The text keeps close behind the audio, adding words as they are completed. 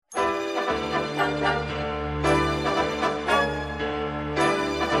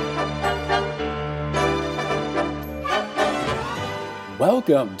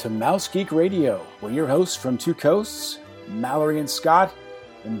Welcome to Mouse Geek Radio, where your hosts from two coasts, Mallory and Scott,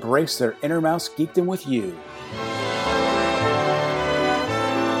 embrace their inner mouse geekdom with you.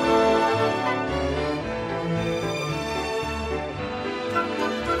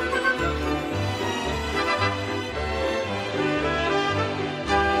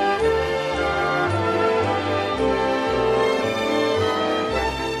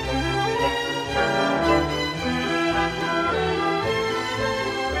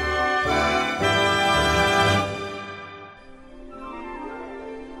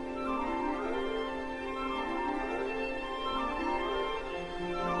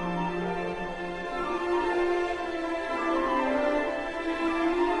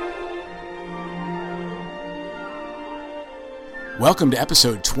 Welcome to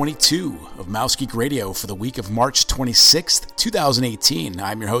episode 22 of Mouse Geek Radio for the week of March 26th, 2018.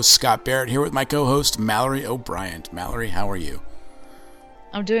 I'm your host, Scott Barrett, here with my co-host, Mallory O'Brien. Mallory, how are you?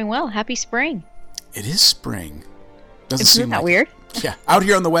 I'm doing well. Happy spring. It is spring. Doesn't Isn't seem that like weird? Yeah, out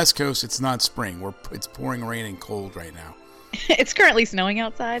here on the West Coast, it's not spring. It's pouring rain and cold right now. It's currently snowing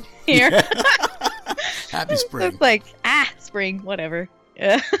outside here. Happy spring. It's like, spring, whatever.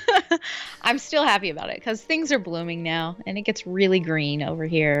 I'm still happy about it because things are blooming now and it gets really green over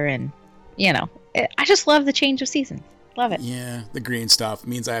here, and I just love the change of seasons. Love it. Yeah, the green stuff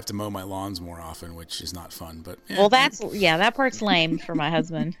means I have to mow my lawns more often, which is not fun. But well, that part's lame for my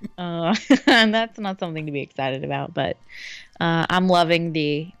husband. And that's not something to be excited about. But I'm loving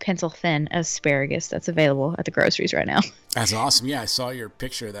the pencil thin asparagus that's available at the groceries right now. That's awesome. Yeah, I saw your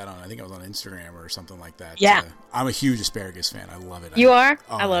picture of that I think it was on Instagram or something like that. Yeah. I'm a huge asparagus fan. I love it. You are?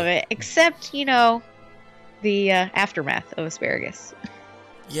 I love it. Except, the aftermath of asparagus.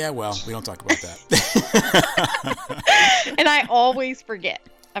 Yeah, well, we don't talk about that. And I always forget.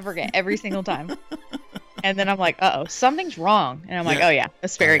 I forget every single time. And then I'm like, uh-oh, something's wrong. And I'm like, oh yeah,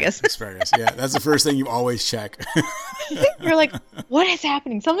 asparagus. Asparagus, yeah. That's the first thing you always check. You're like, what is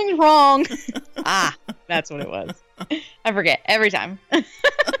happening? Something's wrong. That's what it was. I forget every time.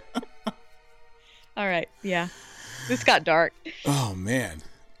 All right, yeah. This got dark. Oh, man.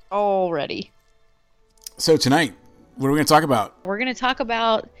 Already. So tonight, what are we going to talk about? We're going to talk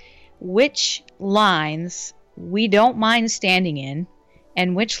about which lines we don't mind standing in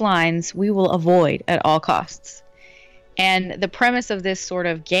and which lines we will avoid at all costs. And the premise of this sort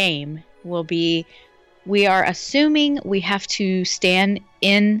of game will be we are assuming we have to stand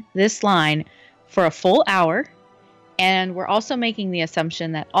in this line for a full hour, and we're also making the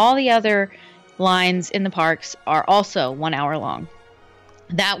assumption that all the other lines in the parks are also 1 hour long.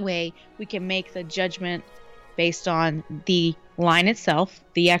 That way we can make the judgment based on the line itself,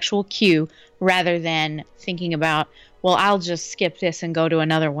 the actual queue, rather than thinking about, well, I'll just skip this and go to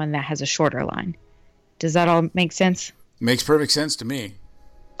another one that has a shorter line. Does that all make sense? Makes perfect sense to me.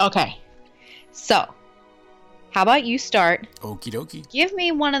 Okay. So, how about you start? Okie dokie. Give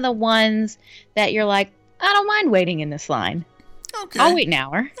me one of the ones that you're like, I don't mind waiting in this line. Okay. I'll wait an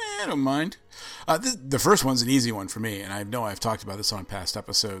hour. I don't mind. The first one's an easy one for me, and I know I've talked about this on past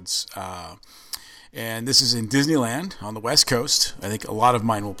episodes. And this is in Disneyland on the West Coast. I think a lot of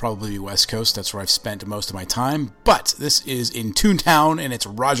mine will probably be West Coast. That's where I've spent most of my time. But this is in Toontown, and it's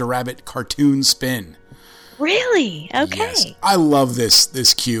Roger Rabbit Cartoon Spin. Really? Okay. Yes. I love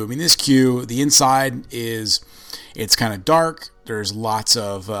this queue. I mean, this queue, the inside it's kind of dark. There's lots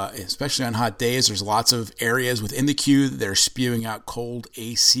of, especially on hot days, there's lots of areas within the queue that are spewing out cold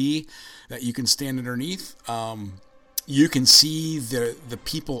AC that you can stand underneath. You can see the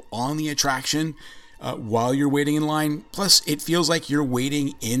people on the attraction while you're waiting in line. Plus, it feels like you're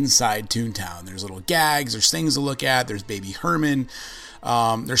waiting inside Toontown. There's little gags, there's things to look at, there's Baby Herman.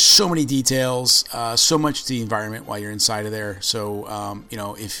 There's so many details, so much to the environment while you're inside of there. So,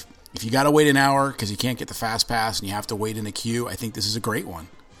 if you got to wait an hour because you can't get the Fast Pass and you have to wait in a queue, I think this is a great one.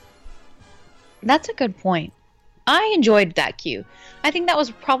 That's a good point. I enjoyed that queue. I think that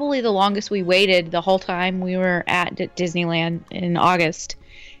was probably the longest we waited the whole time we were at Disneyland in August.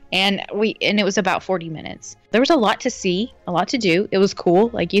 And it was about 40 minutes. There was a lot to see, a lot to do. It was cool,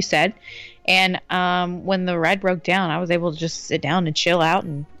 like you said. And when the ride broke down, I was able to just sit down and chill out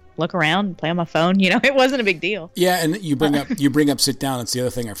and look around and play on my phone. It wasn't a big deal. Yeah, and you bring up sit down. It's the other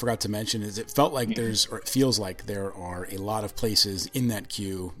thing I forgot to mention is it felt like it feels like there are a lot of places in that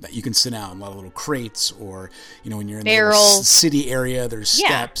queue that you can sit down. A lot of little crates, or when you're in the little city area, there's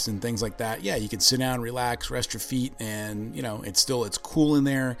steps and things like that. Yeah, you can sit down, relax, rest your feet, and it's cool in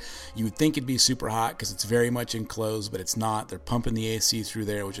there. You would think it'd be super hot because it's very much enclosed, but it's not. They're pumping the AC through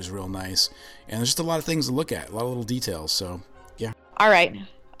there, which is real nice. And there's just a lot of things to look at, a lot of little details. So yeah. All right.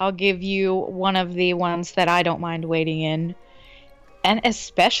 I'll give you one of the ones that I don't mind waiting in, and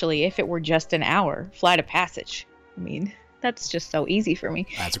especially if it were just an hour, Flight of Passage. I mean, that's just so easy for me.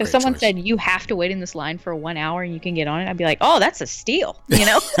 If someone said you have to wait in this line for 1 hour and you can get on it, I'd be like, oh, that's a steal,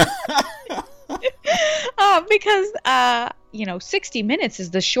 because 60 minutes is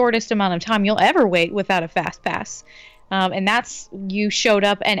the shortest amount of time you'll ever wait without a fast pass. And you showed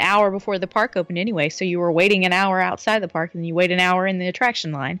up an hour before the park opened anyway, so you were waiting an hour outside the park, and you wait an hour in the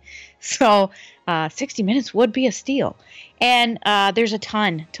attraction line. So 60 minutes would be a steal. And there's a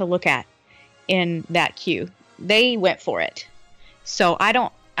ton to look at in that queue. They went for it. So I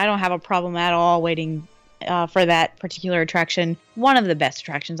don't have a problem at all waiting for that particular attraction. One of the best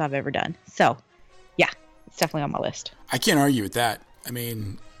attractions I've ever done. So, yeah, it's definitely on my list. I can't argue with that. I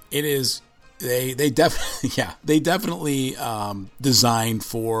mean, it is... They definitely designed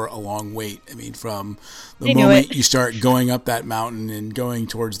for a long wait. I mean, from the moment you start going up that mountain and going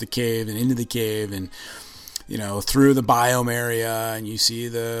towards the cave and into the cave and through the biome area, and you see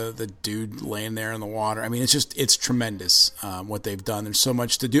the dude laying there in the water. I mean, it's tremendous what they've done. There's so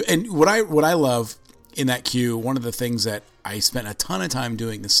much to do, and what I love in that queue, one of the things that I spent a ton of time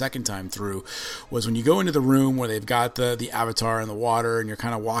doing the second time through was when you go into the room where they've got the avatar in the water and you're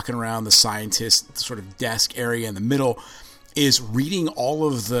kind of walking around the scientist sort of desk area in the middle, is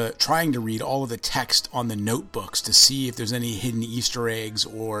trying to read all of the text on the notebooks to see if there's any hidden Easter eggs,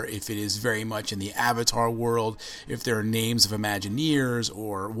 or if it is very much in the Avatar world, if there are names of Imagineers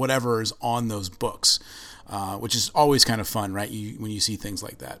or whatever is on those books, which is always kind of fun, right? When you see things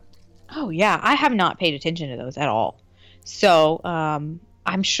like that. Oh, yeah. I have not paid attention to those at all. So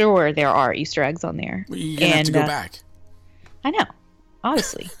I'm sure there are Easter eggs on there. Well, you're going to have to go back. I know.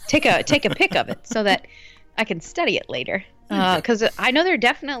 Honestly. Take a pic of it so that I can study it later. Because I know there are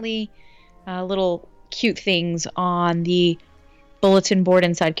definitely little cute things on the bulletin board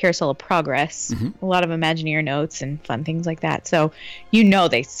inside Carousel of Progress. Mm-hmm. A lot of Imagineer notes and fun things like that. So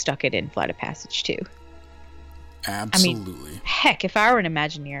they stuck it in Flight of Passage too. Absolutely. I mean, heck, if I were an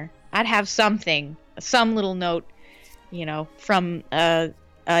Imagineer, I'd have some little note, from an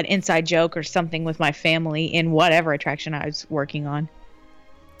inside joke or something with my family in whatever attraction I was working on.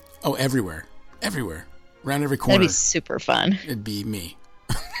 Oh, everywhere. Around every corner. That'd be super fun. It'd be me.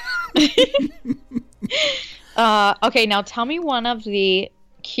 Okay, now tell me one of the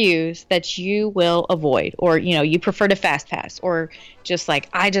queues that you will avoid, or you prefer to fast pass, or just like,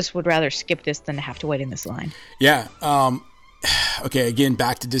 I just would rather skip this than to have to wait in this line. Yeah. Okay, again,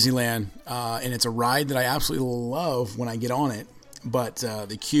 back to Disneyland, and it's a ride that I absolutely love when I get on it, but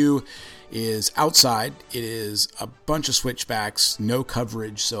the queue is outside. It is a bunch of switchbacks, no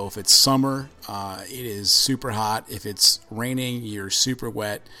coverage, so if it's summer, it is super hot. If it's raining, you're super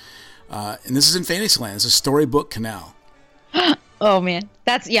wet, and this is in Fantasyland. It's a Storybook Canal. Oh man,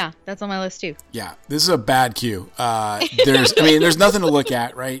 that's on my list too. Yeah, this is a bad queue. There's nothing to look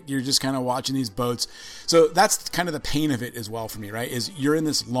at, right? You're just kind of watching these boats. So that's kind of the pain of it as well for me, right? Is you're in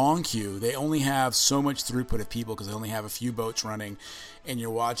this long queue. They only have so much throughput of people because they only have a few boats running, and you're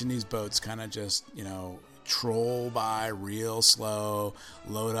watching these boats kind of just, troll by real slow,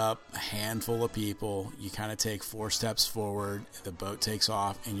 load up a handful of people. You kind of take 4 steps forward, the boat takes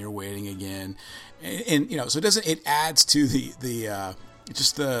off, and you're waiting again. And so it adds to the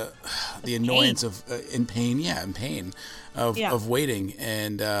annoyance of in pain of waiting,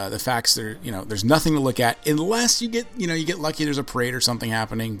 and the facts that there's nothing to look at unless you get lucky. There's a parade or something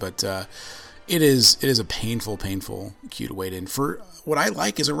happening, but it is a painful queue to wait in for what I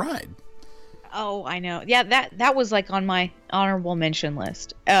like is a ride. Oh, I know. Yeah, that was like on my honorable mention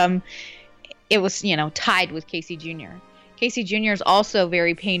list. It was tied with Casey Jr. Casey Jr. is also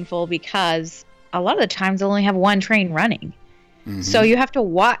very painful because a lot of the times they only have one train running. Mm-hmm. So you have to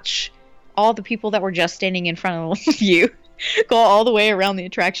watch all the people that were just standing in front of you go all the way around the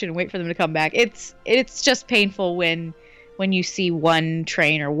attraction and wait for them to come back. It's just painful when you see one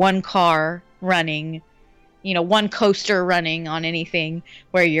train or one car running, one coaster running on anything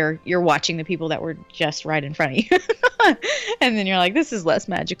where you're watching the people that were just right in front of you. And then you're like, this is less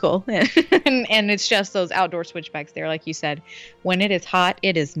magical. and it's just those outdoor switchbacks there, like you said. When it is hot,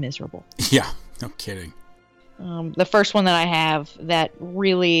 it is miserable. Yeah, no kidding. The first one that I have that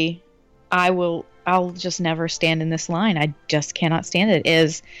really I'll just never stand in this line. I just cannot stand it.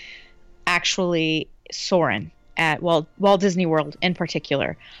 Is actually Soarin' at Walt Disney World in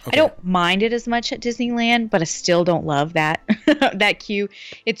particular. Okay. I don't mind it as much at Disneyland, but I still don't love that that queue.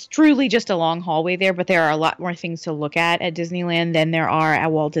 It's truly just a long hallway there, but there are a lot more things to look at Disneyland than there are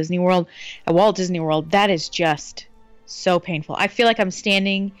at Walt Disney World. At Walt Disney World, that is just so painful. I feel like I'm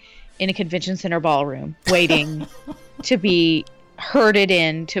standing in a convention center ballroom waiting to be herded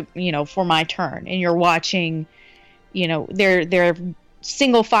in to, for my turn. And you're watching, they're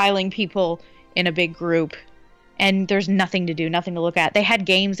single filing people in a big group, and there's nothing to do, nothing to look at. They had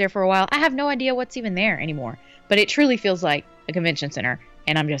games there for a while. I have no idea what's even there anymore, but it truly feels like a convention center,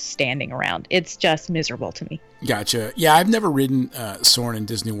 and I'm just standing around. It's just miserable to me. Gotcha. Yeah, I've never ridden Soarin' in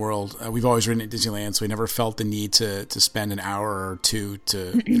Disney World. We've always ridden at Disneyland, so we never felt the need to spend an hour or two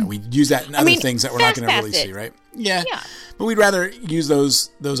to, we use that in other things that we're not going to really see, right? Yeah. But we'd rather use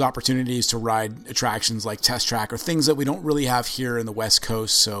those opportunities to ride attractions like Test Track or things that we don't really have here in the West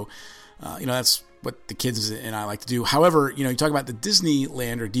Coast. So, that's what the kids and I like to do. However, you talk about the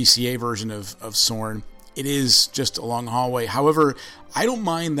Disneyland or DCA version of Soarin'. It is just a long hallway. However, I don't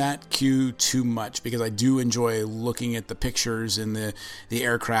mind that queue too much because I do enjoy looking at the pictures and the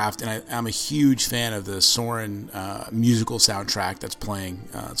aircraft, and I'm a huge fan of the Soarin' musical soundtrack that's playing.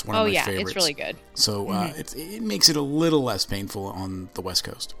 It's one of my favorites. It's really good. So it makes it a little less painful on the West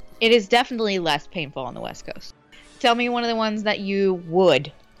Coast. It is definitely less painful on the West Coast. Tell me one of the ones that you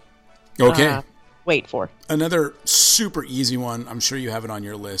would wait for. Another super easy one. I'm sure you have it on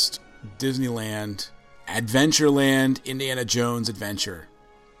your list. Disneyland Adventureland Indiana Jones Adventure.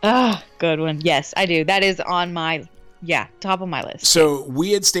 Good one. Yes, I do. That is on my top of my list. So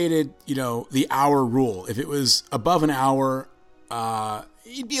we had stated, the hour rule. If it was above an hour,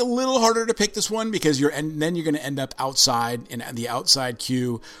 it'd be a little harder to pick this one because then you're going to end up outside, and the outside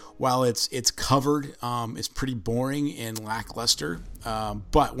queue, while it's covered, is pretty boring and lackluster.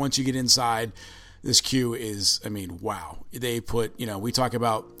 But once you get inside, this queue is, wow. They put, we talk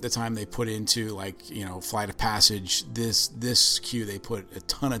about the time they put into Flight of Passage. This queue they put a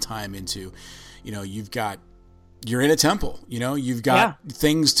ton of time into. You're in a temple, you've got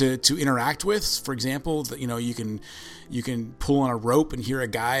things to interact with. For example, you can pull on a rope and hear a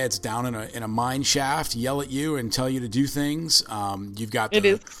guy that's down in a mine shaft yell at you and tell you to do things. You've got it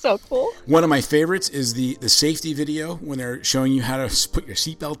is so cool. One of my favorites is the safety video when they're showing you how to put your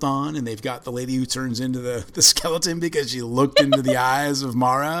seatbelt on, and they've got the lady who turns into the skeleton because she looked into the eyes of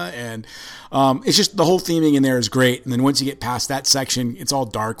Mara, and it's just the whole theming in there is great. And then once you get past that section, it's all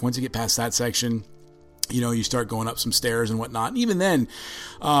dark. Once you get past that section, you start going up some stairs and whatnot. And even then,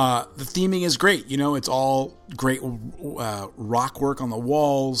 the theming is great. It's all great rock work on the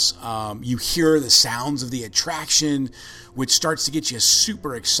walls. You hear the sounds of the attraction, which starts to get you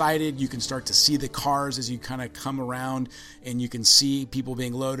super excited. You can start to see the cars as you kind of come around, and you can see people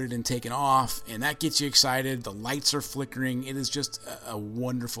being loaded and taken off, and that gets you excited. The lights are flickering. It is just a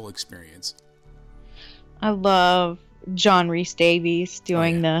wonderful experience. I love John Rhys Davies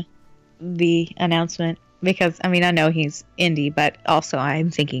doing the announcement, because I know he's indie, but also I'm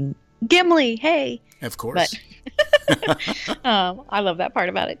thinking Gimli, hey. Of course. But I love that part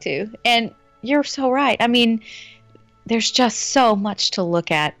about it too. And you're so right. There's just so much to look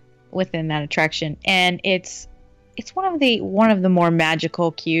at within that attraction, and it's one of the more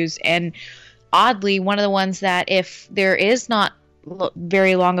magical queues, and oddly one of the ones that if there is not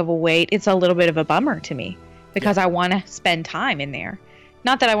very long of a wait, it's a little bit of a bummer to me because I want to spend time in there.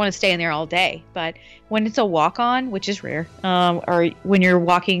 Not that I want to stay in there all day, but when it's a walk-on, which is rare, or when you're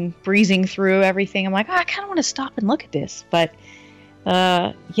breezing through everything, I'm like, I kind of want to stop and look at this. But,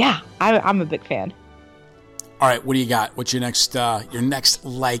 I'm a big fan. All right, what do you got? What's your next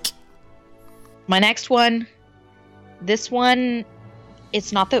like? My next one, this one,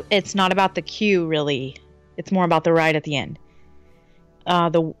 it's not about the queue, really. It's more about the ride at the end.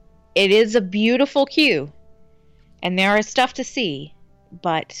 It is a beautiful queue, and there is stuff to see.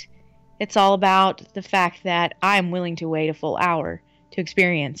 But it's all about the fact that I'm willing to wait a full hour to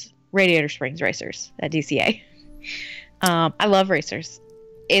experience Radiator Springs Racers at DCA. I love Racers.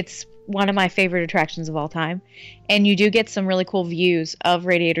 It's one of my favorite attractions of all time. And you do get some really cool views of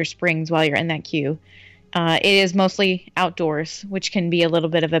Radiator Springs while you're in that queue. It is mostly outdoors, which can be a little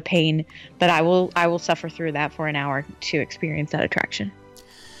bit of a pain, but I will suffer through that for an hour to experience that attraction.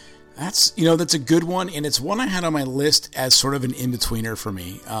 That's a good one, and it's one I had on my list as sort of an in-betweener for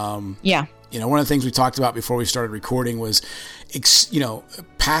me. one of the things we talked about before we started recording was,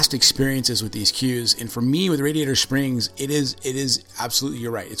 past experiences with these queues. And for me, with Radiator Springs, it is absolutely,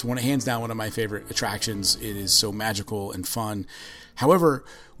 you're right. It's hands down, one of my favorite attractions. It is so magical and fun. However,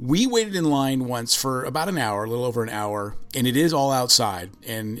 we waited in line once for about an hour, a little over an hour, and it is all outside.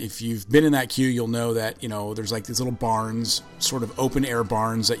 And if you've been in that queue, you'll know that, there's like these little barns, sort of open air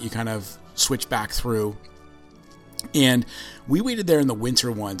barns that you kind of switch back through. And we waited there in the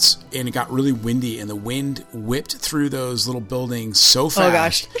winter once, and it got really windy, and the wind whipped through those little buildings so fast. Oh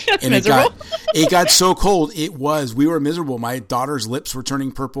gosh, that's and miserable. it got so cold. We were miserable. My daughter's lips were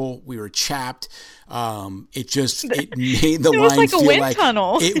turning purple. We were chapped. It made the line was like feel a wind like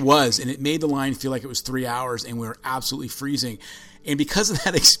tunnel. It was, and it made the line feel like it was 3 hours, and we were absolutely freezing. And because of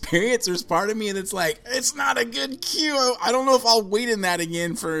that experience, there's part of me that's like, it's not a good queue. I don't know if I'll wait in that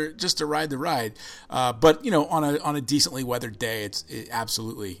again just to ride the ride. But on a decently weathered day, it's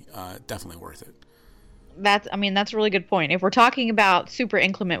absolutely definitely worth it. That's a really good point. If we're talking about super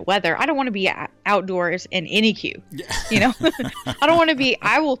inclement weather, I don't want to be outdoors in any queue. Yeah. I don't want to be.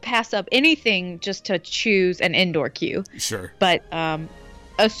 I will pass up anything just to choose an indoor queue. Sure. But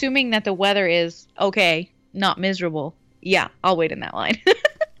assuming that the weather is okay, not miserable. Yeah, I'll wait in that line.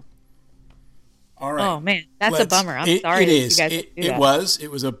 All right. Oh man, that's a bummer. I'm sorry. It is. You guys It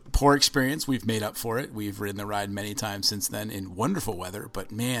was a poor experience. We've made up for it. We've ridden the ride many times since then in wonderful weather.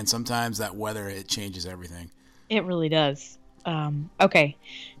 But man, sometimes that weather, it changes everything. It really does. Okay,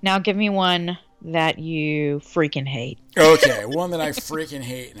 now give me one that you freaking hate. Okay, one that I freaking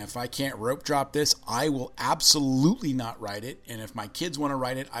hate, and if I can't rope drop this, I will absolutely not ride it. And if my kids want to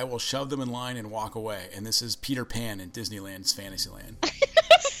ride it, I will shove them in line and walk away. And this is Peter Pan in Disneyland's Fantasyland.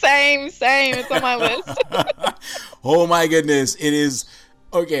 Same. It's on my list. Oh my goodness, it is.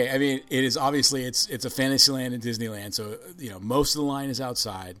 Okay, I mean, it is obviously it's a Fantasyland in Disneyland, so most of the line is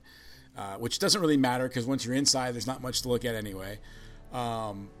outside, which doesn't really matter because once you're inside, there's not much to look at anyway.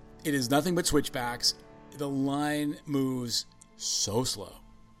 It is nothing but switchbacks. The line moves so slow.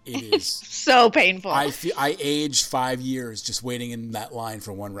 It is so painful. I aged 5 years just waiting in that line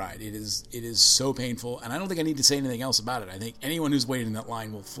for one ride. It is so painful, and I don't think I need to say anything else about it. I think anyone who's waiting in that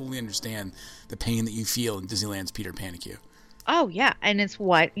line will fully understand the pain that you feel in Disneyland's Peter Pan queue. Oh yeah, and it's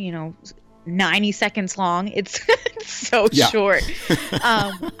 90 seconds long. It's so short.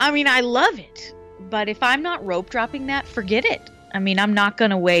 I love it, but if I'm not rope dropping that, forget it. I'm not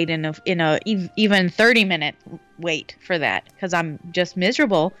going to wait in a even 30-minute wait for that because I'm just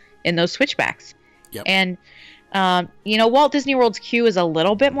miserable in those switchbacks. Yep. And, Walt Disney World's queue is a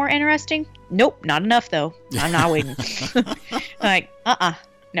little bit more interesting. Nope, not enough though. I'm not waiting.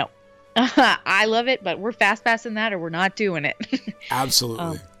 No. I love it, but we're fast passing that or we're not doing it.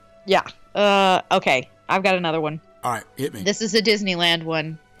 Absolutely. Yeah. Okay, I've got another one. All right, hit me. This is a Disneyland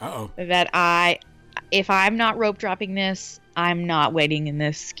one. Uh-oh. That if I'm not rope dropping this, I'm not waiting in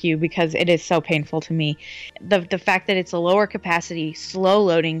this queue because it is so painful to me. The fact that it's a lower capacity, slow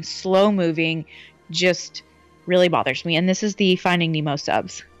loading, slow moving, just really bothers me. And this is the Finding Nemo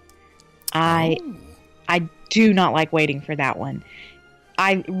subs. I do not like waiting for that one.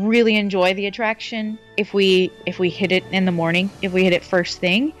 I really enjoy the attraction if we hit it in the morning, if we hit it first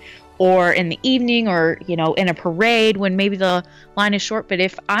thing, or in the evening, or in a parade when maybe the line is short. But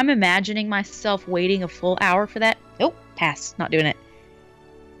if I'm imagining myself waiting a full hour for that, nope, pass, not doing it.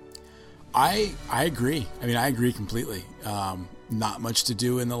 I agree. I agree completely. Not much to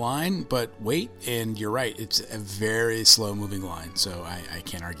do in the line, but wait, and you're right. It's a very slow moving line, so I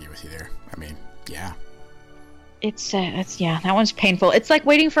can't argue with you there. Yeah. That one's painful. It's like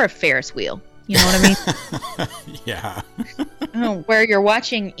waiting for a Ferris wheel. You know what I mean? Yeah. Where you're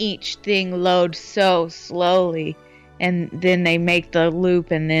watching each thing load so slowly, and then they make the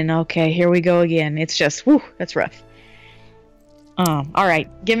loop, and then, okay, here we go again. It's just, whew, that's rough. All right,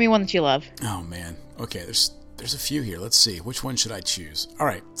 give me one that you love. Oh, man. Okay, there's a few here. Let's see. Which one should I choose? All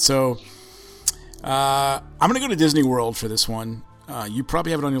right, so I'm going to go to Disney World for this one. You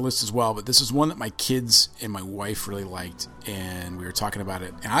probably have it on your list as well, but this is one that my kids and my wife really liked, and we were talking about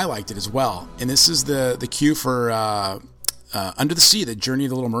it, and I liked it as well. And this is the queue for Under the Sea, the Journey of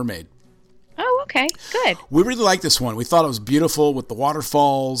the Little Mermaid. Oh, okay, good. We really liked this one. We thought it was beautiful with the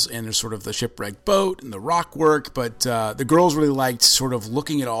waterfalls, and there's sort of the shipwrecked boat and the rock work, but the girls really liked sort of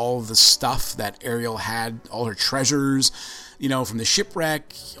looking at all of the stuff that Ariel had, all her treasures, from the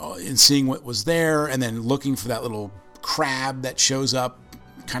shipwreck, and seeing what was there, and then looking for that little crab that shows up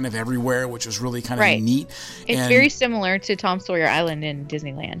kind of everywhere, which was really kind of Right. neat. It's very similar to Tom Sawyer Island in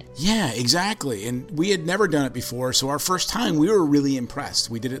Disneyland. Yeah, exactly. And we had never done it before, so our first time we were really impressed.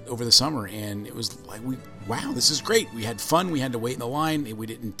 We did it over the summer, and it was like, wow, this is great. We had fun. We had to wait in the line. We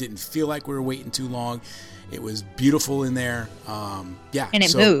didn't feel like we were waiting too long. It was beautiful in there. Yeah, And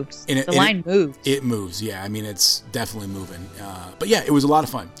it moves. The line moves. It moves. Yeah, I mean, it's definitely moving. But yeah, it was a lot of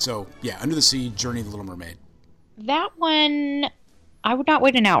fun. So yeah, Under the Sea, Journey of the Little Mermaid. That one, I would not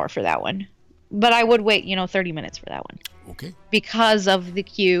wait an hour for that one, but I would wait, 30 minutes for that one. Okay. Because of the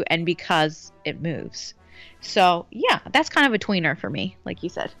queue and because it moves. So yeah, that's kind of a tweener for me, like you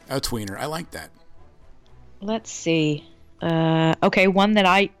said. A tweener. I like that. Let's see. Okay, one that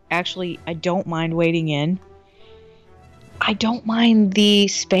I don't mind waiting in. I don't mind the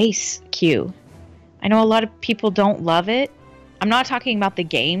space queue. I know a lot of people don't love it. I'm not talking about the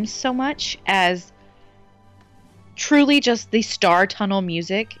games so much as truly just the Star Tunnel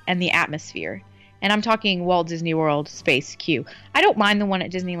music and the atmosphere. And I'm talking Walt Disney World space queue. I don't mind the one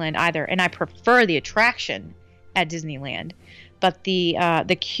at Disneyland either, and I prefer the attraction at Disneyland. But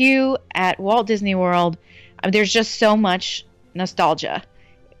the queue at Walt Disney World, there's just so much nostalgia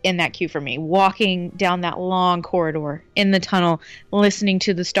in that queue for me. Walking down that long corridor in the tunnel, listening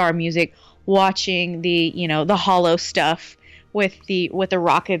to the Star music, watching the the hollow stuff with the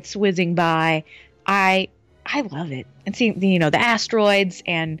rockets whizzing by. I love it. And seeing the asteroids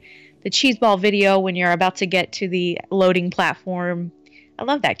and the cheeseball video when you're about to get to the loading platform. I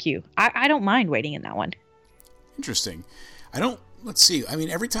love that queue. I don't mind waiting in that one. Interesting. Let's see. I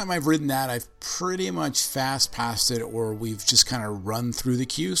mean, every time I've ridden that, I've pretty much fast passed it, or we've just kind of run through the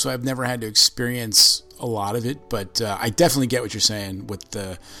queue. So I've never had to experience a lot of it, but I definitely get what you're saying with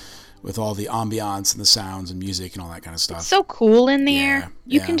all the ambiance and the sounds and music and all that kind of stuff. It's so cool in there. Yeah,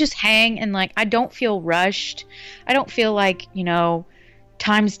 you can just hang and I don't feel rushed. I don't feel like,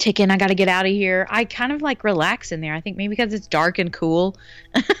 time's ticking. I got to get out of here. I kind of relax in there. I think maybe because it's dark and cool.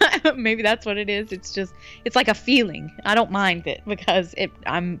 Maybe that's what it is. It's like a feeling. I don't mind it because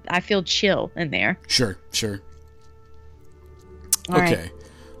I feel chill in there. Sure. All okay. Right.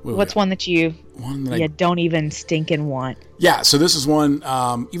 What's one that you don't even stinking want? Yeah, so this is one,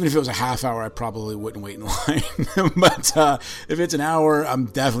 even if it was a half hour, I probably wouldn't wait in line. But if it's an hour, I'm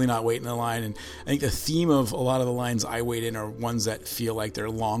definitely not waiting in line. And I think the theme of a lot of the lines I wait in are ones that feel like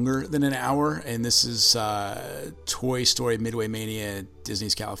they're longer than an hour. And this is Toy Story Midway Mania,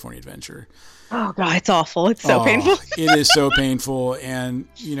 Disney's California Adventure. Oh, God, it's awful. It's so painful. It is so painful. And,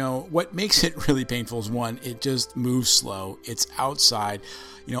 what makes it really painful is, one, it just moves slow. It's outside.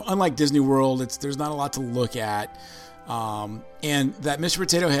 Unlike Disney World, there's not a lot to look at. And that Mr.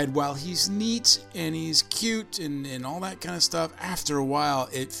 Potato Head, while he's neat and he's cute and all that kind of stuff, after a while,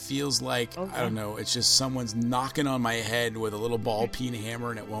 it feels like, I don't know, it's just someone's knocking on my head with a little ball peen hammer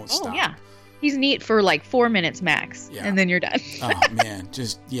and it won't stop. Oh, yeah. He's neat for 4 minutes max, and then you're done. Oh, man.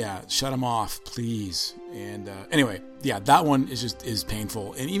 Just, shut him off, please. And anyway, that one is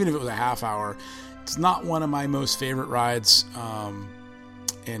painful. And even if it was a half hour, it's not one of my most favorite rides.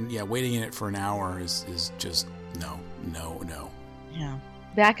 And waiting in it for an hour is just no. Yeah.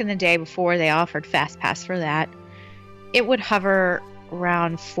 Back in the day before they offered Fast Pass for that, it would hover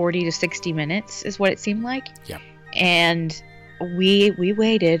around 40 to 60 minutes is what it seemed like. Yeah. And we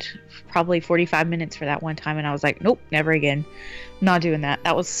waited probably 45 minutes for that one time, and I was like, nope, never again. Not doing that.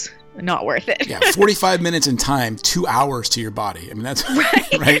 That was not worth it. Yeah, 45 minutes in time, 2 hours to your body. I mean, that's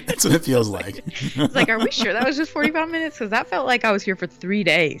right. That's what it feels like. It's like, are we sure that was just 45 minutes? Because that felt like I was here for 3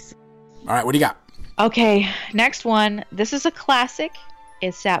 days. All right, what do you got? Okay, next one. This is a classic.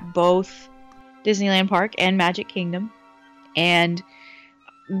 It's at both Disneyland Park and Magic Kingdom. And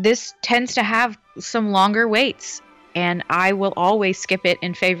this tends to have some longer waits. And I will always skip it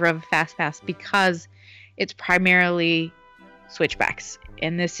in favor of Fast Pass because it's primarily switchbacks.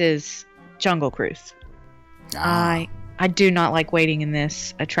 And this is Jungle Cruise. I do not like waiting in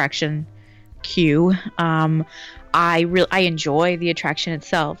this attraction queue. I enjoy the attraction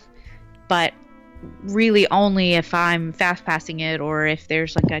itself, but really only if I'm fast passing it or if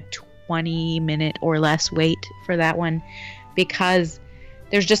there's a 20-minute or less wait for that one, because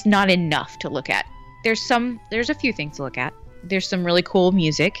there's just not enough to look at. There's a few things to look at. There's some really cool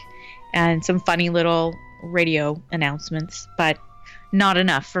music and some funny little radio announcements, but not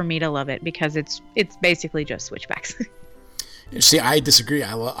enough for me to love it because it's basically just switchbacks. See, I disagree.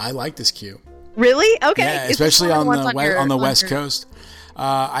 I like this queue. Really? Okay. Yeah, especially on the West Coast.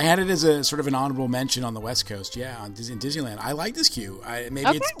 I had it as a sort of an honorable mention on the West Coast. Yeah, in Disneyland. I like this queue.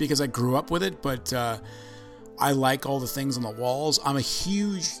 It's because I grew up with it, but I like all the things on the walls. I'm a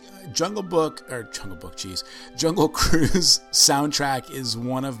huge Jungle Cruise soundtrack is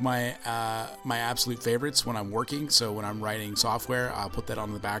one of my my absolute favorites when I'm working. So when I'm writing software, I'll put that on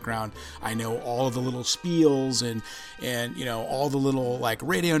in the background. I know all of the little spiels and all the little like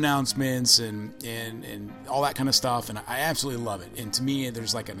radio announcements and all that kind of stuff, and I absolutely love it. And to me,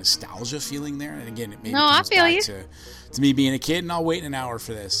 there's like a nostalgia feeling there. And again, it maybe comes back to me being a kid, and I'll wait an hour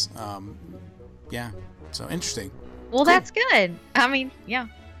for this. Yeah, so interesting. Well, cool. That's good. I mean, yeah,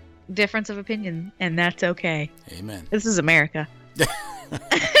 difference of opinion, and that's okay. Amen. This is America.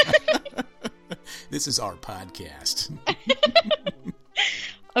 This is our podcast.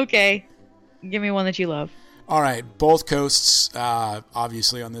 Okay, give me one that you love. All right, both coasts,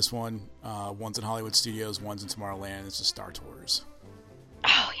 obviously on this one. One's in Hollywood Studios, one's in Tomorrowland. It's a Star Tours.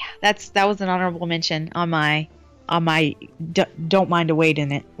 Oh yeah, that was an honorable mention on my don't mind a wait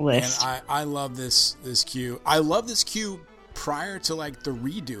in it list. And I love this queue. I love this queue prior to like the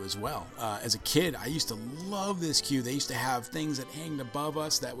redo as well. As a kid, I used to love this queue. They used to have things that hanged above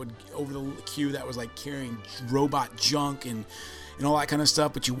us that would over the queue that was like carrying robot junk and all that kind of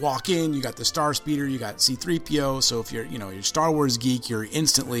stuff. But you walk in, you got the Star Speeder, you got C-3PO. So if you're you're Star Wars geek, you're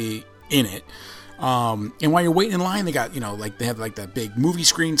instantly in it. And while you're waiting in line, they got, they have like that big movie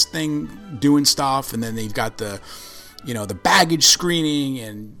screens thing doing stuff. And then they've got the baggage screening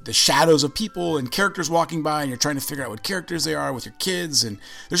and the shadows of people and characters walking by, and you're trying to figure out what characters they are with your kids. And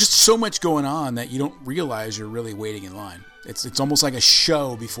there's just so much going on that you don't realize you're really waiting in line. It's almost like a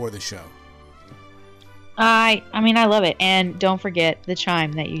show before the show. I mean, I love it. And don't forget the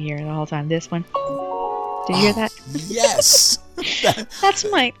chime that you hear the whole time. This one. Did you hear that? Yes.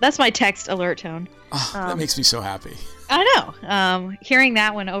 That's my text alert tone. That makes me so happy. I know. Hearing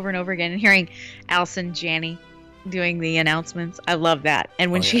that one over and over again, and hearing Allison Janney doing the announcements, I love that.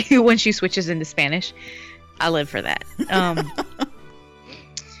 And when she switches into Spanish, I live for that.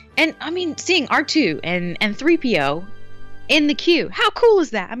 And I mean, seeing R2 and 3PO in the queue, how cool is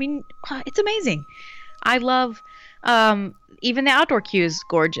that? I mean, it's amazing. I love. Even the outdoor queue is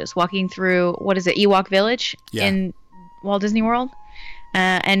gorgeous. Walking through, what is it, Ewok Village in Walt Disney World.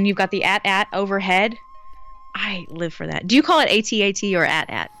 And you've got the AT-AT overhead. I live for that. Do you call it AT-AT or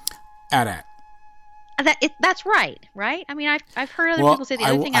AT-AT? AT-AT. That's right? I mean, I've heard other people say the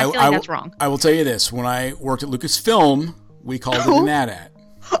other thing. I feel like that's wrong. I will tell you this. When I worked at Lucasfilm, we called it an AT-AT.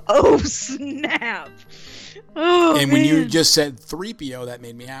 Oh, snap. Oh, and when you just said 3PO, that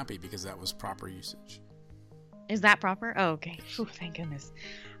made me happy because that was proper usage. Is that proper? Oh, okay. Oh, thank goodness.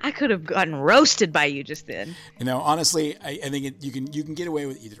 I could have gotten roasted by you just then. Honestly, I think you can get away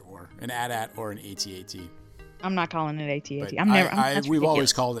with either or, an AT-AT or an AT-AT. I'm not calling it AT-AT. We've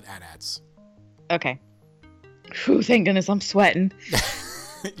always called it AT-ATs. Okay. Whew, thank goodness, I'm sweating.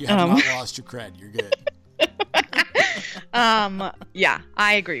 You have not lost your cred. You're good. Yeah,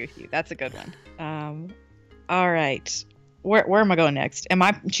 I agree with you. That's a good one. All right. Where am I going next? Am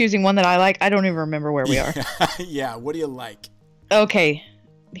I choosing one that I like? I don't even remember where we are. Yeah, what do you like? Okay,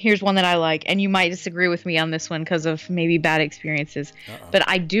 here's one that I like, and you might disagree with me on this one because of maybe bad experiences. Uh-oh. But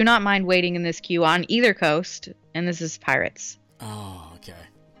I do not mind waiting in this queue on either coast, and this is Pirates. Oh, okay.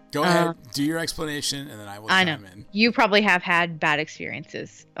 Go ahead, do your explanation, and then I will chime in. You probably have had bad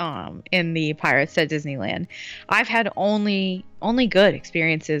experiences in the Pirates at Disneyland. I've had only good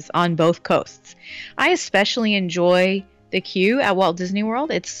experiences on both coasts. I especially enjoy the queue at Walt Disney World.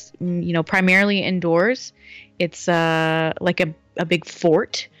 It's primarily indoors. It's like a big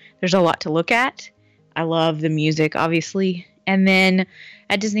fort. There's a lot to look at. I love the music, obviously. And then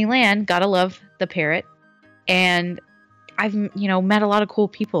at Disneyland, gotta love the parrot. And I've met a lot of cool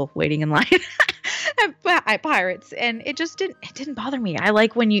people waiting in line at Pirates, and it didn't bother me. I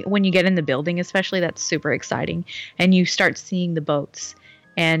like when you get in the building, especially. That's super exciting, and you start seeing the boats.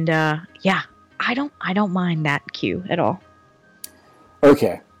 And I don't mind that queue at all.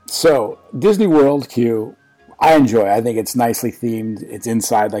 Okay, so Disney World queue, I enjoy. I think it's nicely themed. It's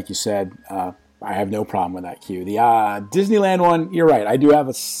inside, like you said. I have no problem with that queue. The Disneyland one, you're right. I do have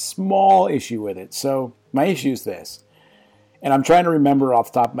a small issue with it. So my issue is this, and I'm trying to remember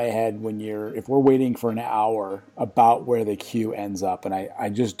off the top of my head if we're waiting for an hour about where the queue ends up, and I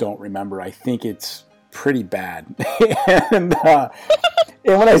just don't remember. I think it's pretty bad.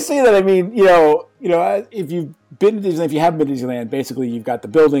 And when I say that, I mean, if you've been to Disneyland, if you haven't been to Disneyland, basically you've got the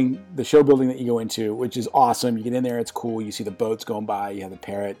building, the show building that you go into, which is awesome. You get in there, it's cool. You see the boats going by. You have the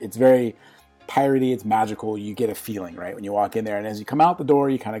parrot. It's very piratey. It's magical. You get a feeling, right, when you walk in there. And as you come out the door,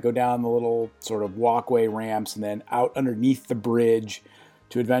 you kind of go down the little sort of walkway ramps and then out underneath the bridge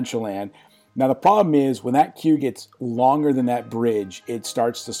to Adventureland. Now, the problem is when that queue gets longer than that bridge, it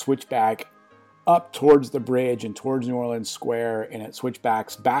starts to switch back up towards the bridge and towards New Orleans Square, and it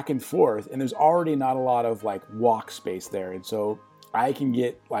switchbacks back and forth, and there's already not a lot of like walk space there, and so I can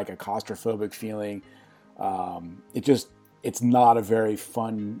get like a claustrophobic feeling. It's not a very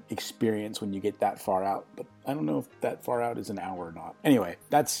fun experience when you get that far out, but I don't know if that far out is an hour or not. Anyway,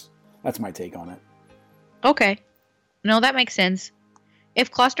 that's my take on it. Okay. No, that makes sense. If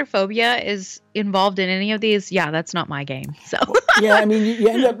claustrophobia is involved in any of these, yeah, that's not my game. So yeah, I mean, you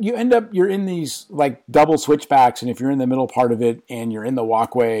end up you're in these like double switchbacks, and if you're in the middle part of it and you're in the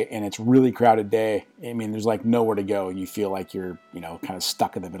walkway and it's really crowded day, I mean, there's like nowhere to go, and you feel like you're kind of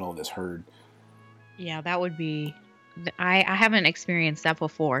stuck in the middle of this herd. Yeah, that would be. I haven't experienced that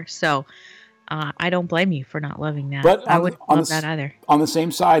before, so I don't blame you for not loving that. But I wouldn't love that either. On the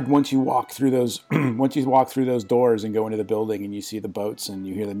same side, once you walk through those doors and go into the building and you see the boats and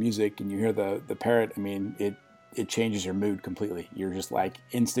you hear the music and you hear the parrot, I mean, it changes your mood completely. You're just like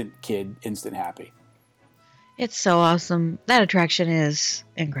instant kid, instant happy. It's so awesome. That attraction is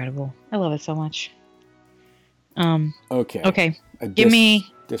incredible. I love it so much. Okay. Give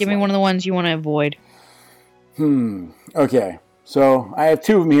me one of the ones you want to avoid. Okay. So I have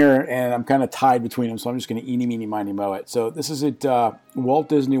two of them here, and I'm kind of tied between them, so I'm just going to eeny, meeny, miny, moe it. So this is at Walt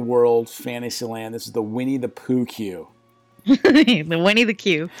Disney World, Fantasyland. This is the Winnie the Pooh queue. The Winnie the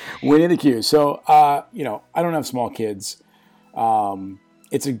queue. Winnie the queue. So, I don't have small kids.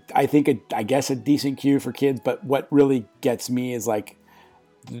 It's I guess a decent queue for kids, but what really gets me is like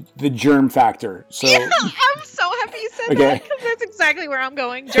the germ factor. So yeah, I'm so happy you said that, because that's exactly where I'm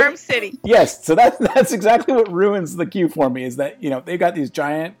going. Germ City. Yes, so that's exactly what ruins the queue for me, is that they've got these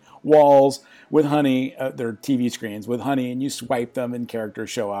giant walls with honey, they're TV screens with honey, and you swipe them and characters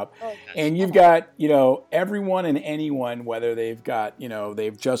show up. And you've got everyone and anyone, whether they've got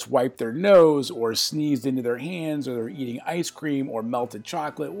they've just wiped their nose or sneezed into their hands, or they're eating ice cream or melted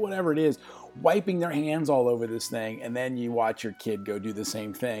chocolate, whatever it is, wiping their hands all over this thing, and then you watch your kid go do the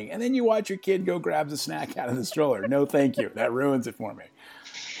same thing, and then you watch your kid go grab the snack out of the stroller. No thank you. That ruins it for me.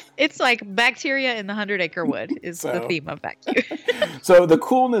 It's like bacteria in the 100-acre wood is the theme of that queue. So the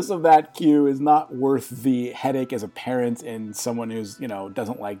coolness of that queue is not worth the headache as a parent and someone who's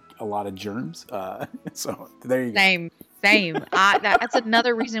doesn't like a lot of germs. So there you go. Same. That's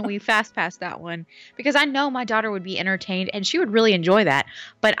another reason we fast passed that one, because I know my daughter would be entertained and she would really enjoy that.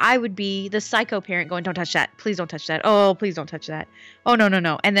 But I would be the psycho parent going, "Don't touch that. Please don't touch that. Oh, please don't touch that. Oh,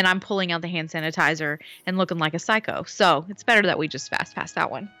 no. And then I'm pulling out the hand sanitizer and looking like a psycho. So it's better that we just fast pass that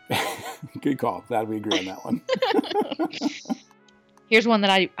one. Good call. Glad we agree on that one. Here's one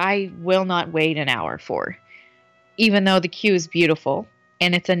that I will not wait an hour for, even though the queue is beautiful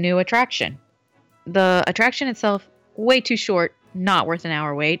and it's a new attraction. The attraction itself, way too short, not worth an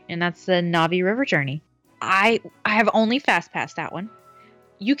hour wait, and that's the Na'vi River Journey. I have only fast passed that one.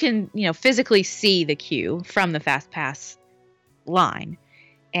 You can physically see the queue from the fast pass line,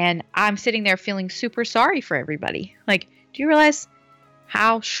 and I'm sitting there feeling super sorry for everybody. Like, do you realize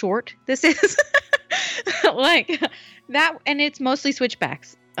how short this is? Like that, and it's mostly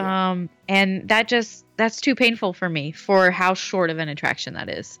switchbacks. And that's too painful for me for how short of an attraction that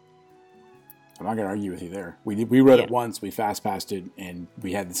is. I'm not going to argue with you there. We rode it once, we fast passed it, and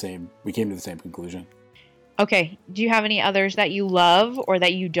we came to the same conclusion. Okay. Do you have any others that you love or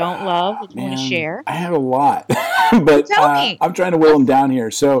that you don't love that you want to share? I have a lot, but tell me. I'm trying to whittle them down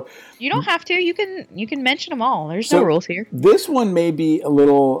here. So you don't have to. You can mention them all. There's no rules here. This one may be a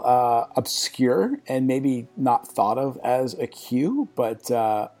little obscure and maybe not thought of as a queue, but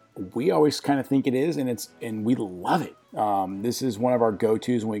we always kind of think it is, and we love it. This is one of our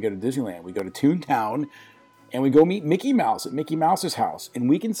go-tos when we go to Disneyland. We go to Toontown, and we go meet Mickey Mouse at Mickey Mouse's house, and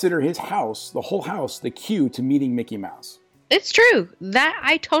we consider his house, the whole house, the queue to meeting Mickey Mouse. It's true. That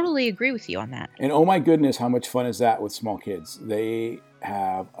I totally agree with you on that. And oh my goodness, how much fun is that with small kids? They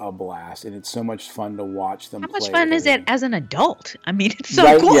have a blast, and it's so much fun to watch them play. How much fun is it as an adult? I mean, it's so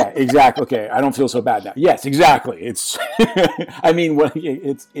right, cool. Yeah, exactly. Okay, I don't feel so bad now. Yes, exactly. It's, I mean,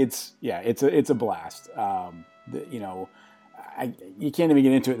 it's a blast. You can't even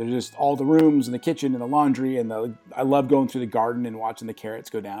get into it. There's just all the rooms and the kitchen and the laundry, and I love going through the garden and watching the carrots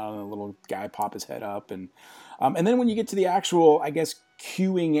go down and the little guy pop his head up, and then when you get to the actual, I guess,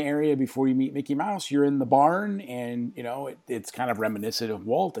 queuing area before you meet Mickey Mouse, you're in the barn, and it's kind of reminiscent of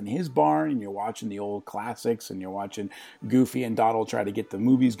Walt and his barn, and you're watching the old classics, and you're watching Goofy and Donald try to get the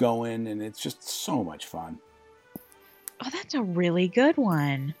movies going, and it's just so much fun. Oh, that's a really good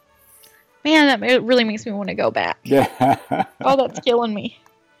one. Man, it really makes me want to go back. Yeah. Oh, that's killing me.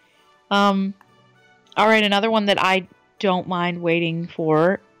 All right, another one that I don't mind waiting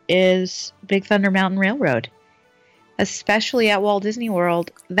for is Big Thunder Mountain Railroad. especially at Walt Disney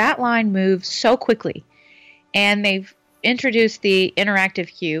World, that line moves so quickly. And they've introduced the interactive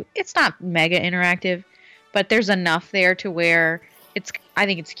queue. It's not mega interactive, but there's enough there to where I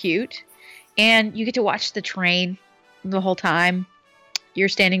think it's cute. And you get to watch the train the whole time. You're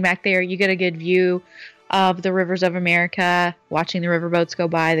standing back there. You get a good view of the rivers of America, watching the riverboats go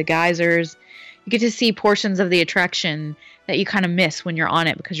by, the geysers. You get to see portions of the attraction that you kind of miss when you're on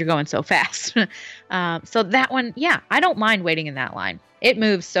it because you're going so fast. So that one, yeah, I don't mind waiting in that line. It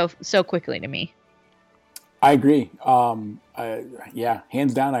moves so quickly to me. I agree. Yeah,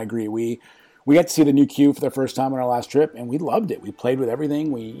 hands down, I agree. We got to see the new queue for the first time on our last trip, and we loved it. We played with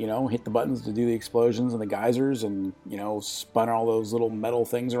everything. We, hit the buttons to do the explosions and the geysers, and spun all those little metal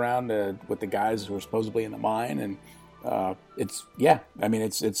things around with the guys who were supposedly in the mine. And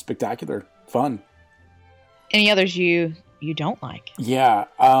it's spectacular, fun. Any others you don't like? Yeah,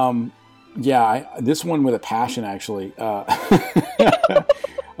 this one with a passion, actually.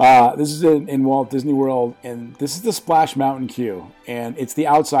 This is in Walt Disney World, and this is the Splash Mountain queue, and it's the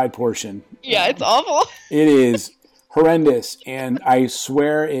outside portion. Yeah, it's awful. It is horrendous, and I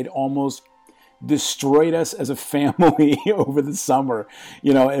swear it almost destroyed us as a family over the summer.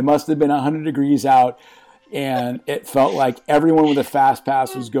 It must have been 100 degrees out, and it felt like everyone with a fast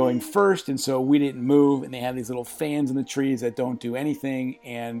pass was going first, and so we didn't move, and they had these little fans in the trees that don't do anything,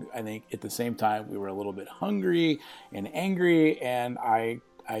 and I think at the same time we were a little bit hungry and angry, and I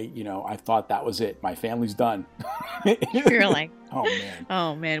thought that was it. My family's done. You're like,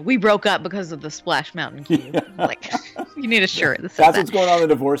 oh man, we broke up because of the Splash Mountain queue. Yeah. Like, you need a shirt. That's what's going on in the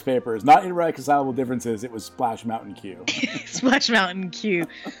divorce papers. Not irreconcilable differences. It was Splash Mountain queue. Splash Mountain queue.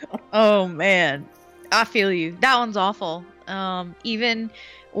 Oh man, I feel you. That one's awful. Even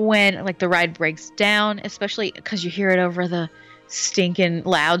when the ride breaks down, especially because you hear it over the stinking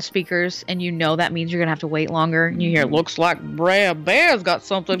loudspeakers, and that means you're gonna have to wait longer, and you hear, looks like Brad Bear's got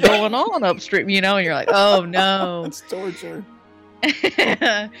something going on upstream, and you're like, oh no. It's torture.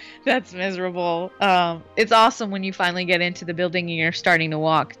 That's miserable. It's awesome when you finally get into the building and you're starting to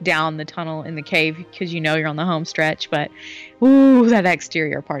walk down the tunnel in the cave because you're on the home stretch, but ooh, that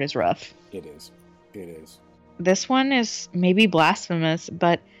exterior part is rough. It is. This one is maybe blasphemous,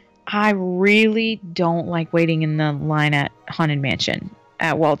 but I really don't like waiting in the line at Haunted Mansion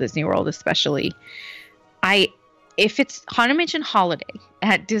at Walt Disney World, especially. If it's Haunted Mansion Holiday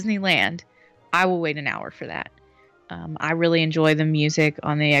at Disneyland, I will wait an hour for that. I really enjoy the music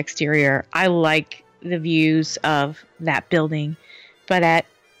on the exterior. I like the views of that building. But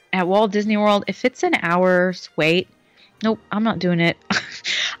at Walt Disney World, if it's an hour's wait, nope, I'm not doing it.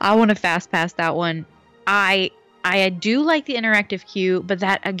 I want to fast pass that one. I do like the interactive queue, but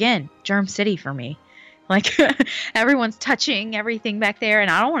that, again, Germ City for me. Everyone's touching everything back there, and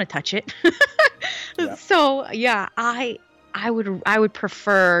I don't want to touch it. Yeah. So, yeah, I would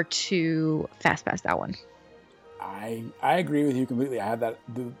prefer to fast pass that one. I agree with you completely. I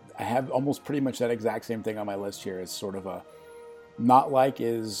have almost pretty much that exact same thing on my list here. It's sort of a not like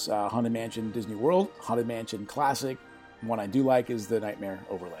is Haunted Mansion Disney World, Haunted Mansion Classic. One I do like is the Nightmare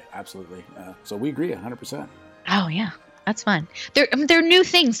Overlay. Absolutely. So we agree 100%. Oh yeah, that's fun. There are new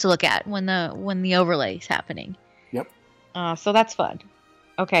things to look at when the overlay is happening. Yep. So that's fun.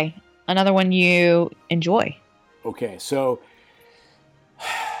 Okay, another one you enjoy. Okay, so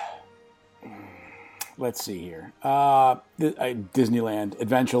let's see here. Disneyland,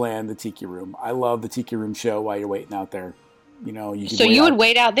 Adventureland, the Tiki Room. I love the Tiki Room show while you're waiting out there. You would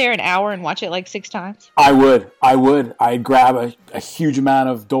wait out there an hour and watch it 6 times? I would. I'd grab a huge amount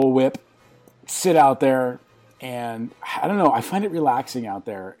of Dole Whip, sit out there, and I don't know. I find it relaxing out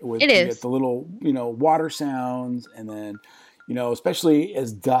there. It is. You get the little, water sounds, and then, especially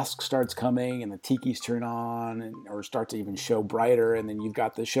as dusk starts coming and the tikis turn on or start to even show brighter, and then you've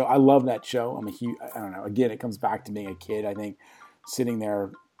got the show. I love that show. I don't know. Again, it comes back to being a kid. I think sitting there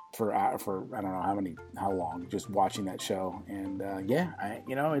for I don't know how long, just watching that show, and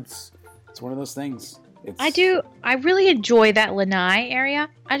it's one of those things. I really enjoy that Lanai area.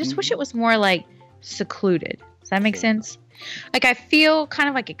 I just wish it was more secluded. Does that make sense? I feel kind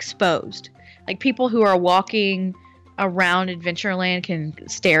of exposed. People who are walking around Adventureland can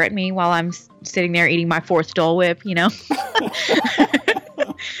stare at me while I'm sitting there eating my 4th Dole Whip,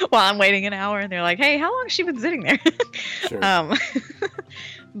 while I'm waiting an hour, and they're like, hey, how long has she been sitting there? Sure.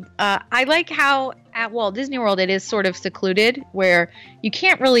 I like how at Walt Disney World it is sort of secluded, where you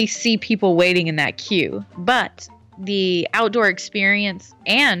can't really see people waiting in that queue, but the outdoor experience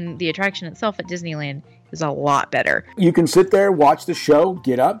and the attraction itself at Disneyland is a lot better. You can sit there, watch the show,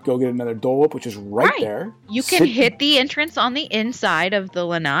 get up, go get another Dole Whip, which is right there. You can hit the entrance on the inside of the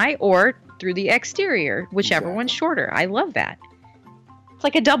lanai or through the exterior, whichever Exactly. one's shorter. I love that. It's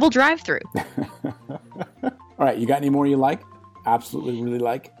like a double drive-through. All right, you got any more you like? Absolutely really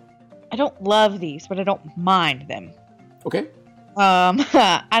like? I don't love these, but I don't mind them. Okay. And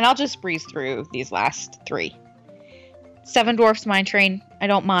I'll just breeze through these last 3. Seven Dwarfs Mine Train. I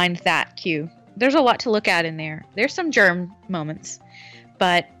don't mind that queue. There's a lot to look at in there. There's some germ moments,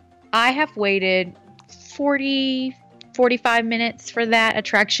 but I have waited 45 minutes for that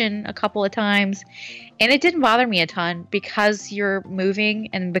attraction a couple of times, and it didn't bother me a ton because you're moving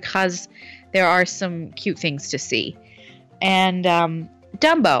and because there are some cute things to see. And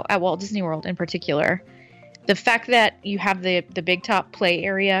Dumbo at Walt Disney World in particular, the fact that you have the big top play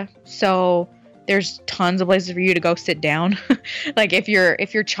area, so there's tons of places for you to go sit down. Like if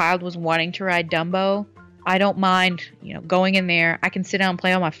your child was wanting to ride Dumbo, I don't mind, going in there. I can sit down and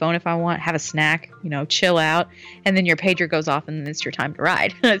play on my phone if I want, have a snack, chill out, and then your pager goes off and then it's your time to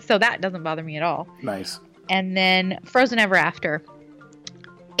ride. So that doesn't bother me at all. Nice. And then Frozen Ever After.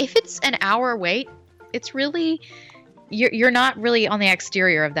 If it's an hour wait, it's really, you're not really on the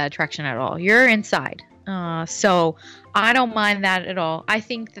exterior of that attraction at all. You're inside. So I don't mind that at all. I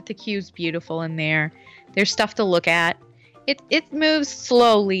think that the queue's beautiful in there. There's stuff to look at. It moves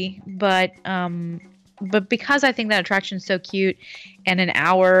slowly, but because I think that attraction's so cute, and an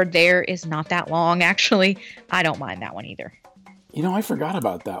hour there is not that long, actually, I don't mind that one either. I forgot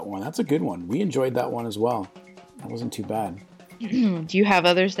about that one. That's a good one. We enjoyed that one as well. That wasn't too bad. Do you have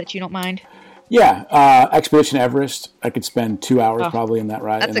others that you don't mind? Yeah, Expedition Everest. I could spend 2 hours probably in that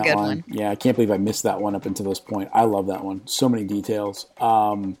ride. That's a good one. Yeah, I can't believe I missed that one up until this point. I love that one. So many details.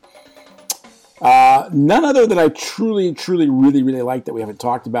 None other that I truly, truly, really, really like that we haven't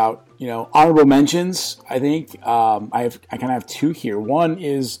talked about. Honorable mentions, I think. I kind of have 2 here. One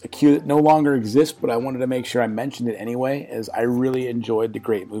is a queue that no longer exists, but I wanted to make sure I mentioned it anyway, as I really enjoed the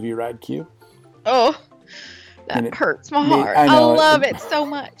Great Movie Ride queue. Oh, that hurts my heart. I know, I love it so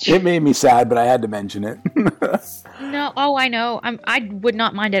much. It made me sad, but I had to mention it. No, I know. I would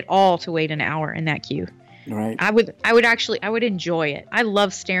not mind at all to wait an hour in that queue. Right. I would enjoy it. I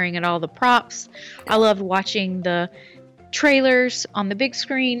love staring at all the props. I loved watching the trailers on the big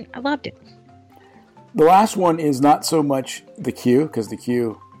screen. I loved it. The last one is not so much the queue, because the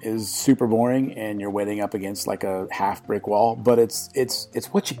queue is super boring and you're waiting up against like a half brick wall, but it's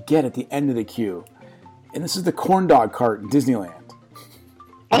what you get at the end of the queue. And this is the corn dog cart in Disneyland.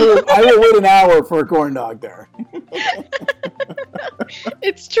 I will wait an hour for a corn dog there.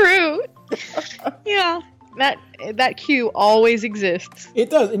 It's true. Yeah, that queue always exists. It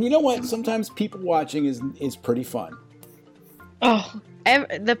does. And you know what? Sometimes people watching is pretty fun. Oh,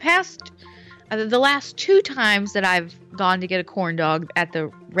 the last 2 times that I've gone to get a corn dog at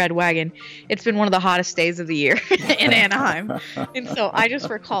the Red Wagon, it's been one of the hottest days of the year in Anaheim. And so I just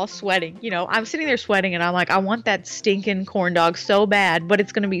recall sweating. I'm sitting there sweating and I'm like, I want that stinking corn dog so bad, but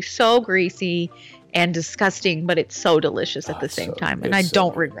it's going to be so greasy and disgusting, but it's so delicious at the same time. And I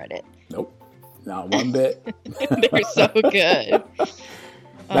don't regret it. Nope. Not one bit. They're so good.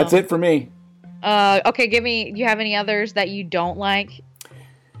 That's it for me. Okay, do you have any others that you don't like?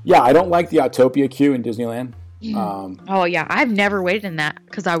 Yeah, I don't like the Autopia queue in Disneyland. Oh yeah, I've never waited in that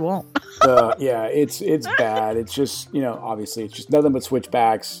because I won't. Yeah, it's bad. It's just, obviously it's just nothing but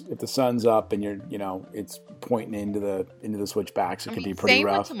switchbacks. If the sun's up and it's pointing into the switchbacks, it can be pretty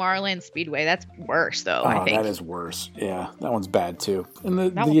rough. Same with Tomorrowland Speedway. That's worse though, I think. That is worse. Yeah, that one's bad too. And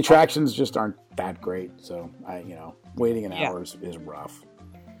the attractions just aren't that great. So waiting an hour is rough.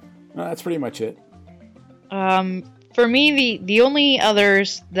 That's pretty much it. For me, the only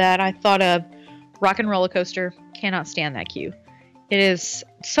others that I thought of, Rock and Roller Coaster, cannot stand that queue. It is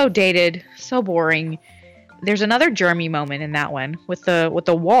so dated, so boring. There's another Jeremy moment in that one with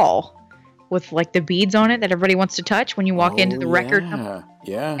the wall with like the beads on it that everybody wants to touch when you walk into the record.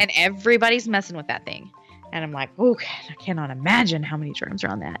 Yeah. And everybody's messing with that thing. And I'm like, oh, I cannot imagine how many germs are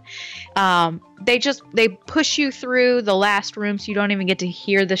on that. They push you through the last room so you don't even get to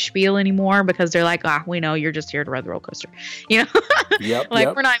hear the spiel anymore because they're like, we know you're just here to ride the roller coaster. We're not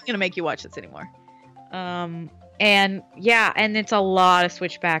even going to make you watch this anymore. And it's a lot of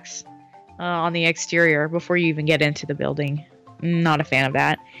switchbacks on the exterior before you even get into the building. Not a fan of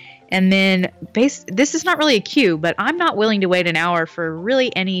that. And then this is not really a queue, but I'm not willing to wait an hour for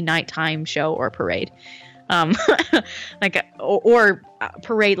really any nighttime show or parade. Or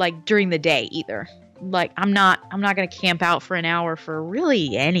parade like during the day either. Like I'm not going to camp out for an hour for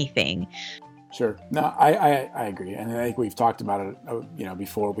really anything. Sure. No, I agree. And I think we've talked about it,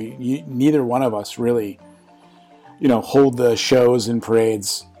 before. Neither one of us really, hold the shows and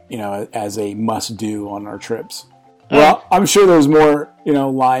parades, as a must do on our trips. Well, I'm sure there's more,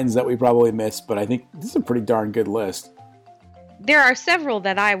 lines that we probably missed, but I think this is a pretty darn good list. There are several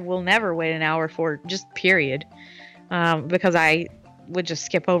that I will never wait an hour for, just period, because I would just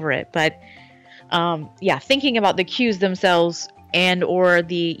skip over it. But thinking about the queues themselves and or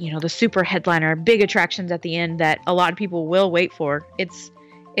the super headliner, big attractions at the end that a lot of people will wait for,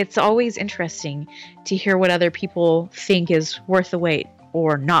 it's always interesting to hear what other people think is worth the wait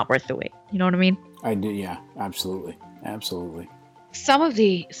or not worth the wait. You know what I mean? I do, yeah, absolutely. Some of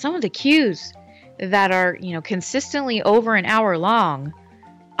the queues that are, consistently over an hour long,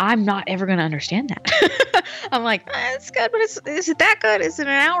 I'm not ever going to understand that. I'm like, it's good, but is it that good? Is it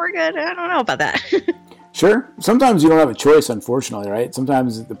an hour good? I don't know about that. Sure. Sometimes you don't have a choice, unfortunately, right?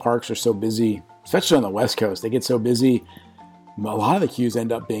 Sometimes the parks are so busy, especially on the West Coast. They get so busy, a lot of the queues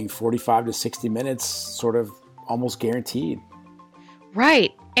end up being 45 to 60 minutes, sort of almost guaranteed.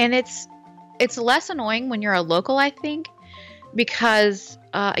 Right. And it's less annoying when you're a local, I think, because,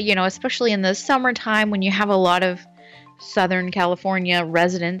 especially in the summertime when you have a lot of Southern California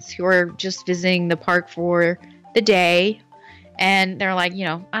residents who are just visiting the park for the day, and they're like, I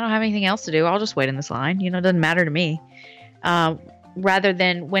don't have anything else to do. I'll just wait in this line. It doesn't matter to me. Rather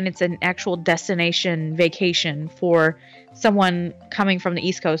than when it's an actual destination vacation for someone coming from the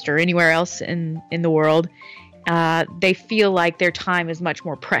East Coast or anywhere else in the world, they feel like their time is much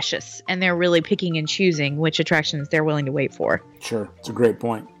more precious, and they're really picking and choosing which attractions they're willing to wait for. Sure. It's a great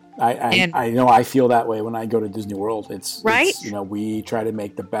point. I know I feel that way when I go to Disney World. It's we try to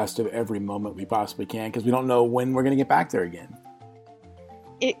make the best of every moment we possibly can because we don't know when we're going to get back there again.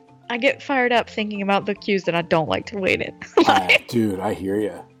 I get fired up thinking about the queues that I don't like to wait in. Dude, I hear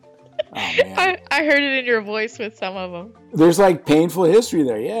you. Oh, man. I heard it in your voice with some of them. There's painful history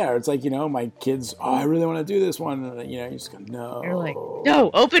there. Yeah, it's my kids, I really want to do this one. And, you just go, no. You're like,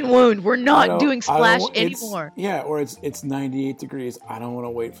 no, open wound. We're not doing Splash anymore. Or it's 98 degrees. I don't want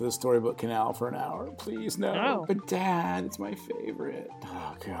to wait for the Storybook Canal for an hour. Please, no. But Dad, it's my favorite.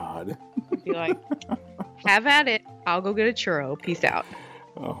 Oh, God. Be like, have at it. I'll go get a churro. Peace out.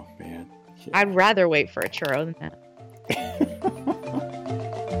 Oh, man. Yeah. I'd rather wait for a churro than that.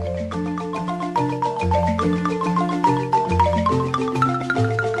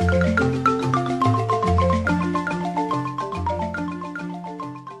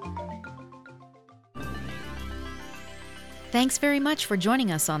 Thanks very much for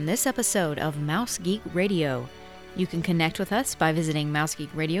joining us on this episode of Mouse Geek Radio. You can connect with us by visiting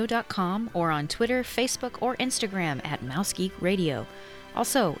mousegeekradio.com or on Twitter, Facebook, or Instagram at mousegeekradio.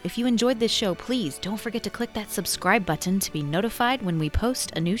 Also, if you enjoyed this show, please don't forget to click that subscribe button to be notified when we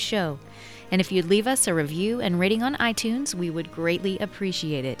post a new show. And if you'd leave us a review and rating on iTunes, we would greatly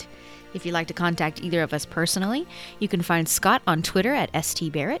appreciate it. If you'd like to contact either of us personally, you can find Scott on Twitter at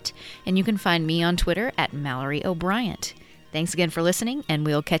stbarrett, and you can find me on Twitter at Mallory O'Brien. Thanks again for listening, and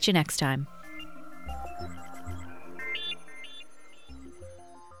we'll catch you next time.